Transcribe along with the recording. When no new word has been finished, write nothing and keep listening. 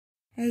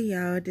Hey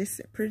y'all, this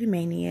is Pretty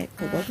Maniac.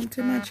 Welcome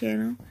to my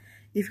channel.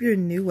 If you're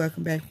new,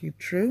 welcome back if you're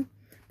true.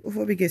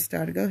 Before we get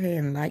started, go ahead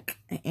and like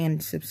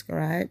and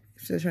subscribe.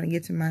 Still trying to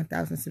get to my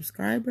 1,000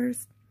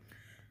 subscribers.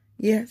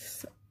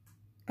 Yes,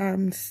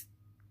 I'm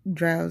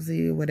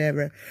drowsy or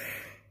whatever.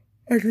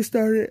 I just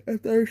started a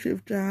third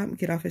shift job.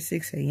 Get off at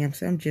 6 a.m.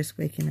 So I'm just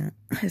waking up.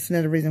 That's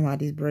another reason why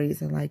these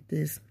braids are like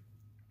this.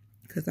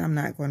 Because I'm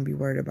not going to be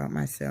worried about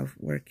myself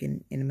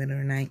working in the middle of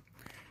the night.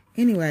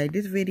 Anyway,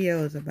 this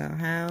video is about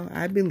how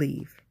I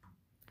believe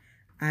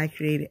I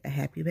created a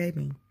happy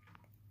baby.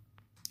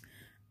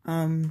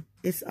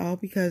 It's all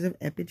because of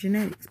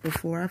epigenetics.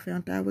 Before I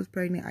found out I was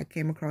pregnant, I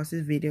came across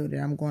this video that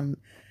I'm going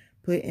to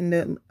put in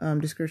the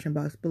description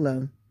box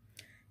below.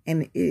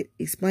 And it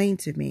explained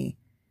to me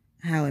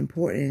how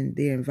important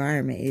the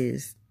environment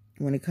is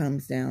when it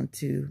comes down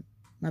to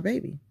my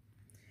baby.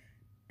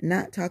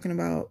 Not talking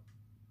about,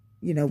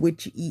 you know,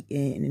 what you eat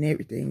in and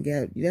everything.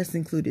 Yeah, that's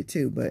included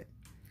too, but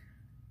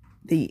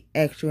the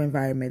actual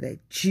environment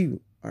that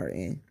you are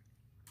in,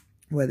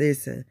 whether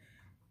it's a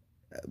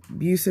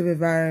abusive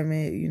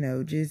environment, you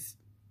know, just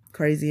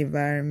crazy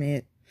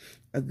environment,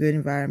 a good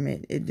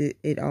environment,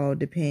 it all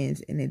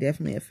depends, and it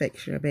definitely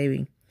affects your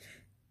baby.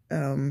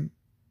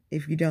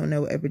 If you don't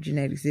know what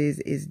epigenetics is,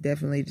 it's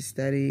definitely the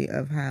study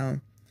of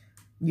how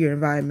your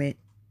environment,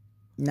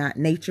 not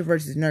nature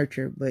versus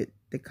nurture, but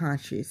the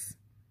conscious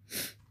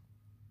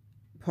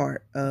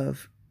part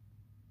of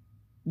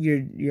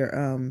your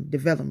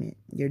development,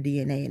 your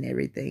DNA and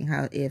everything,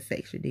 how it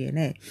affects your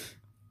DNA.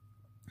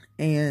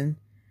 And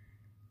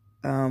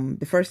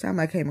the first time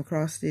I came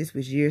across this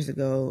was years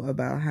ago,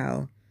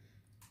 about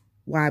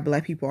why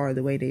Black people are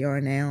the way they are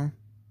now,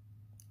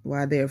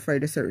 why they're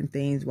afraid of certain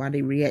things, why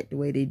they react the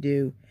way they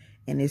do.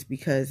 And it's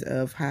because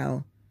of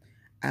how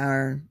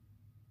our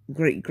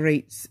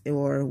greats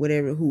or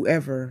whatever,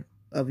 whoever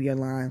of your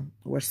line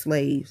were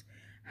slaves,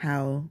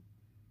 how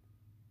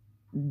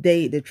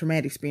the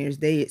traumatic experience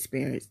they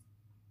experienced,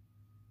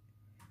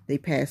 they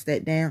passed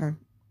that down.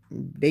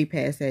 And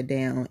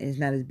it's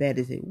not as bad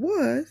as it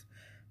was,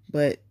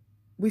 but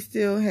we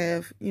still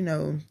have, you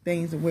know,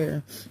 things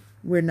where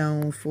we're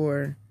known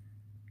for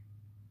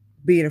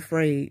being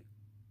afraid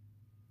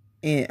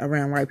and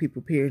around white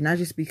people, period. Not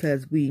just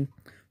because we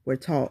were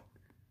taught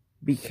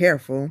be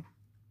careful.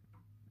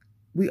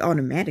 We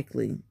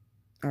automatically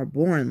are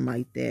born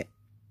like that.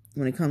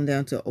 When it comes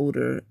down to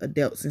older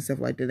adults and stuff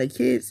like that, like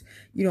kids,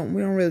 we don't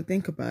really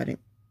think about it.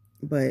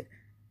 But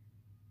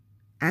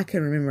I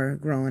can remember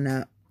growing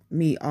up,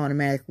 me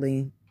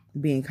automatically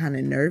being kind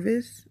of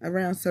nervous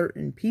around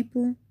certain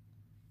people.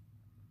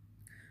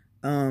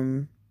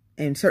 In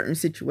certain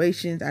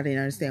situations, I didn't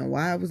understand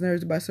why I was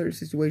nervous about certain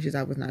situations.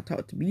 I was not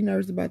taught to be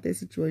nervous about that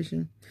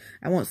situation.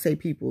 I won't say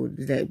people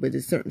that, but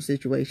there's certain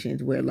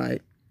situations where,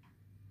 like,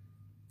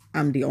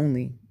 I'm the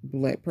only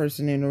Black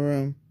person in the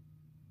room.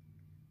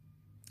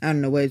 I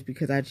don't know what it's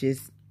because I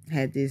just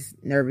had this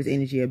nervous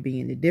energy of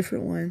being the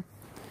different one,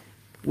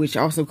 which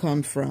also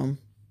comes from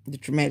the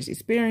traumatic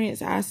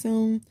experience, I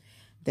assume,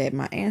 that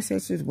my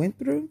ancestors went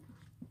through.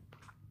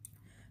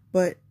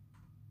 But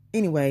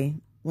anyway,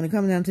 when it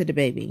comes down to the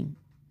baby,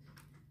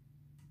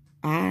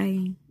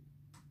 I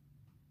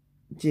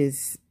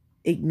just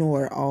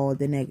ignore all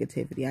the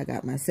negativity. I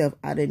got myself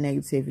out of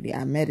negativity.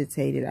 I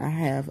meditated. I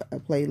have a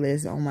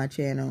playlist on my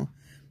channel.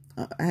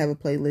 I have a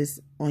playlist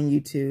on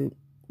YouTube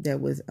that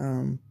was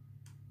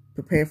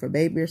Prepare for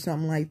Baby or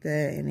something like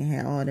that, and it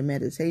had all the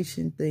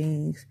meditation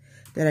things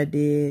that I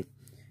did,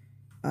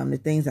 the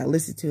things I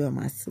listened to in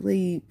my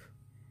sleep.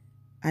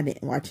 I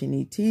didn't watch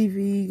any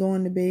TV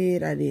going to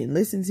bed. I didn't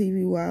listen to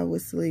TV while I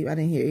was asleep. I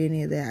didn't hear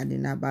any of that. I did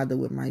not bother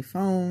with my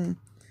phone.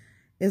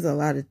 There's a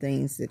lot of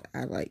things that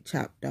I like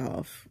chopped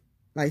off.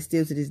 Like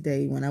still to this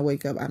day, when I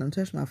wake up, I don't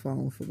touch my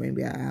phone for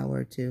maybe an hour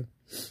or two.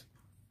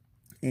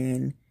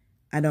 And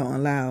I don't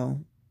allow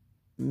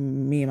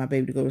me and my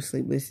baby to go to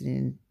sleep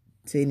listening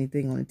to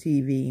anything on the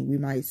TV. We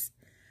might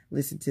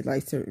listen to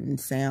like certain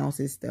sounds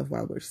and stuff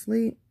while we're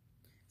asleep.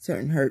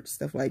 Certain hurts,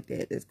 stuff like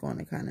that, that's going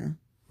to kind of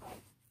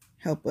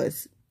help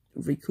us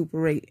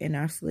recuperate in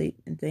our sleep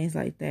and things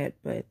like that.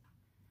 But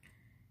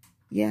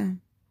yeah,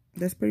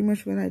 that's pretty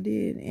much what I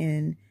did.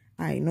 And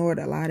I ignored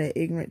a lot of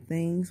ignorant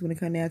things when it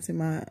comes down to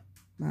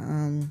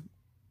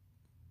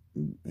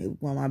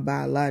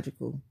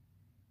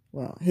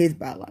his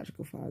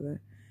biological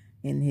father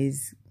and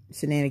his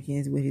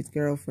shenanigans with his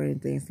girlfriend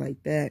and things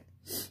like that.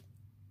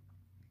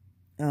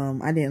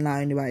 I didn't allow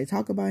anybody to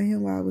talk about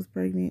him while I was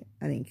pregnant.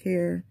 I didn't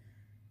care.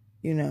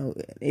 You know,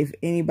 if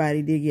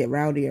anybody did get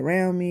rowdy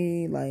around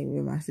me, like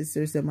with my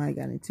sister, somebody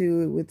got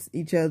into it with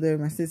each other,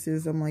 my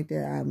sisters, something like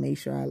that, I made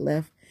sure I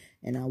left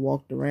and I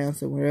walked around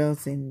somewhere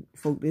else and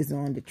focused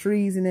on the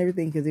trees and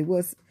everything, because it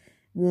was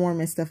warm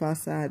and stuff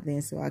outside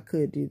then, so I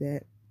could do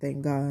that.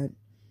 Thank God.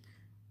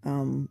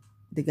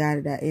 The guy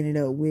that I ended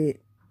up with,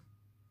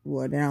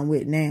 well, that I'm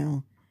with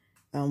now,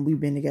 we've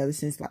been together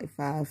since like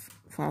 5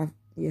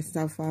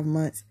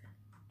 months.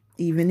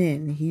 Even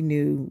then, he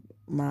knew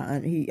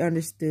he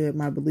understood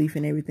my belief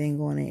in everything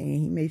going on,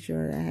 and he made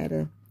sure that I had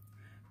a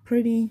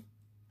pretty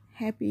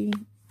happy,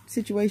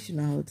 situation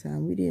the whole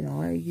time. We didn't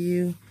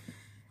argue,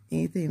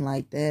 anything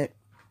like that.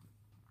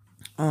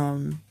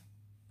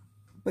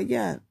 But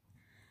yeah,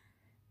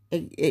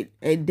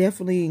 it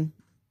definitely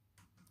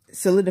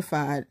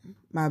solidified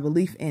my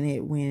belief in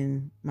it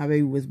when my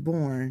baby was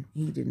born.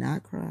 He did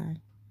not cry.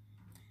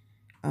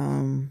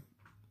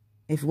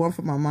 If it weren't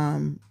for my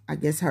mom, I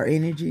guess her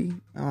energy,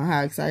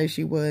 how excited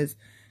she was,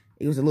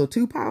 it was a little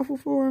too powerful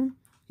for him.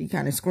 He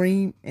kind of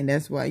screamed, and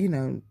that's why, you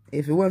know,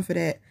 if it wasn't for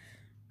that,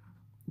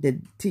 the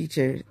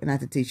teacher, not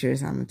the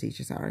teachers, I'm a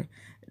teacher, sorry.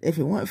 If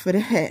it weren't for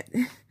that,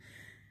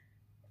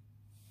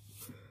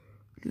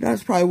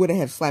 that's probably would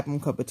have slapped him a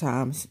couple of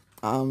times.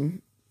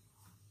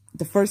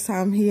 The first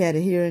time he had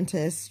a hearing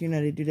test, you know,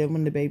 they do that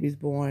when the baby's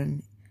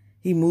born.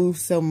 He moved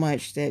so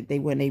much that they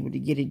weren't able to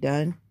get it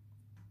done.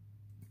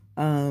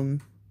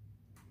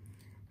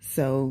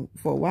 So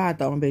for a while, I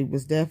thought my baby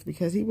was deaf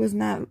because he was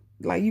not,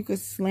 like, you could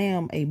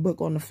slam a book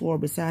on the floor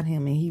beside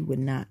him and he would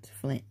not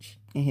flinch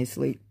in his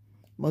sleep.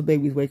 Most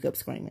babies wake up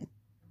screaming.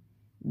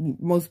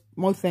 Most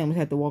families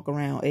have to walk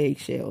around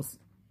eggshells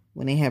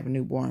when they have a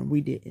newborn.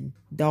 We didn't.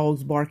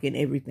 Dogs barking,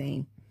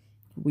 everything.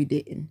 We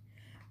didn't.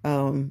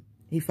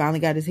 He finally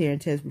got his hearing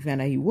test. We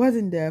found out he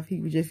wasn't deaf.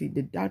 He was just,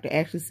 the doctor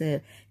actually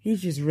said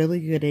he's just really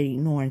good at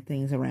ignoring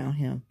things around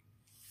him.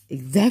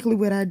 Exactly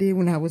what I did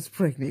when I was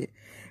pregnant.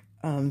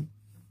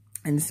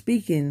 And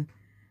speaking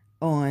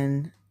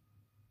on,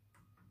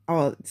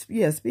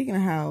 speaking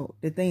of how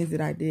the things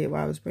that I did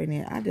while I was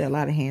pregnant, I did a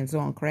lot of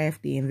hands-on,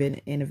 crafty,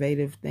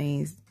 innovative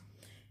things.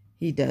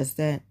 He does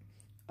that.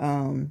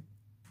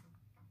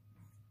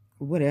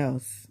 What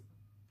else?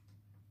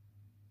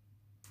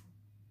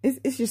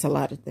 It's just a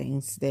lot of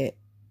things that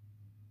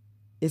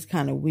it's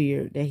kind of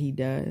weird that he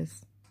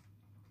does.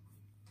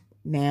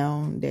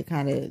 Now that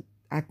kind of,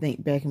 I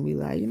think back and be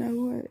like, you know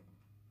what?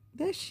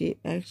 That shit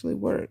actually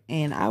worked.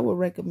 And I would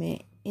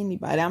recommend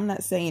anybody. I'm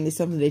not saying it's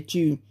something that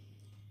you,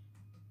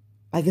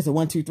 like it's a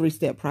 1, 2, 3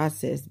 step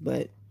process,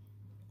 but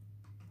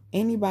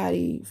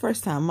anybody,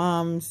 first time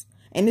moms,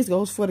 and this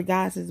goes for the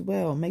guys as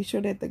well. Make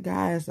sure that the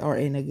guys are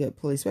in a good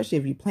place, especially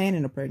if you're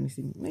planning a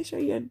pregnancy. Make sure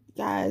your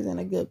guys in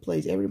a good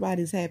place.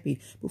 Everybody's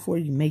happy before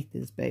you make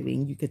this baby,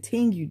 and you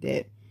continue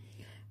that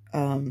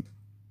that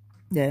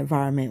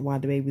environment while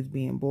the baby's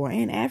being born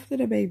and after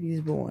the baby is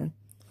born.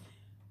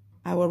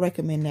 I would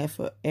recommend that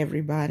for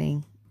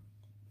everybody.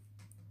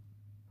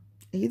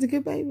 He's a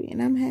good baby, and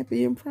I'm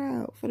happy and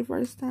proud for the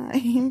first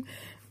time.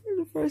 For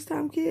the first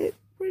time kid,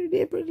 pretty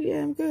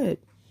damn good.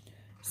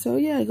 So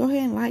yeah, go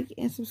ahead and like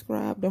and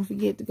subscribe. Don't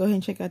forget to go ahead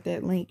and check out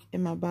that link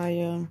in my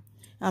bio.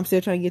 I'm still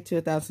trying to get to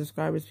 1,000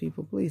 subscribers,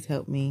 people. Please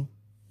help me.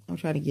 I'm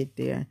trying to get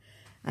there.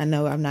 I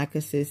know I'm not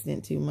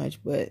consistent too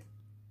much, but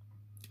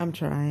I'm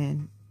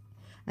trying.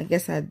 I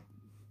guess I'm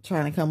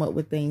trying to come up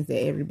with things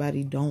that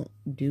everybody don't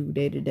do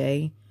day to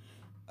day.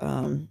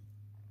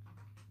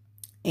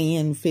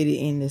 And fit it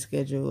in the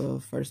schedule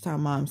of first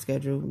time mom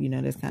schedule. You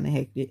know, that's kind of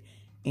hectic.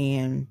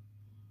 And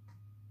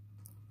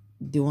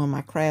doing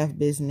my craft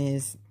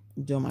business,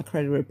 doing my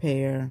credit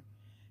repair,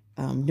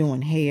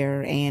 doing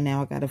hair, and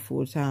now I got a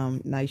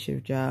full-time night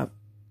shift job.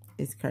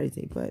 It's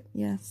crazy, but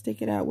yeah,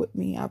 stick it out with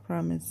me. I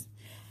promise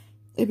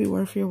it'll be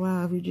worth your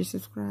while if you just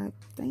subscribe.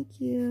 Thank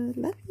you.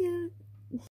 Love you.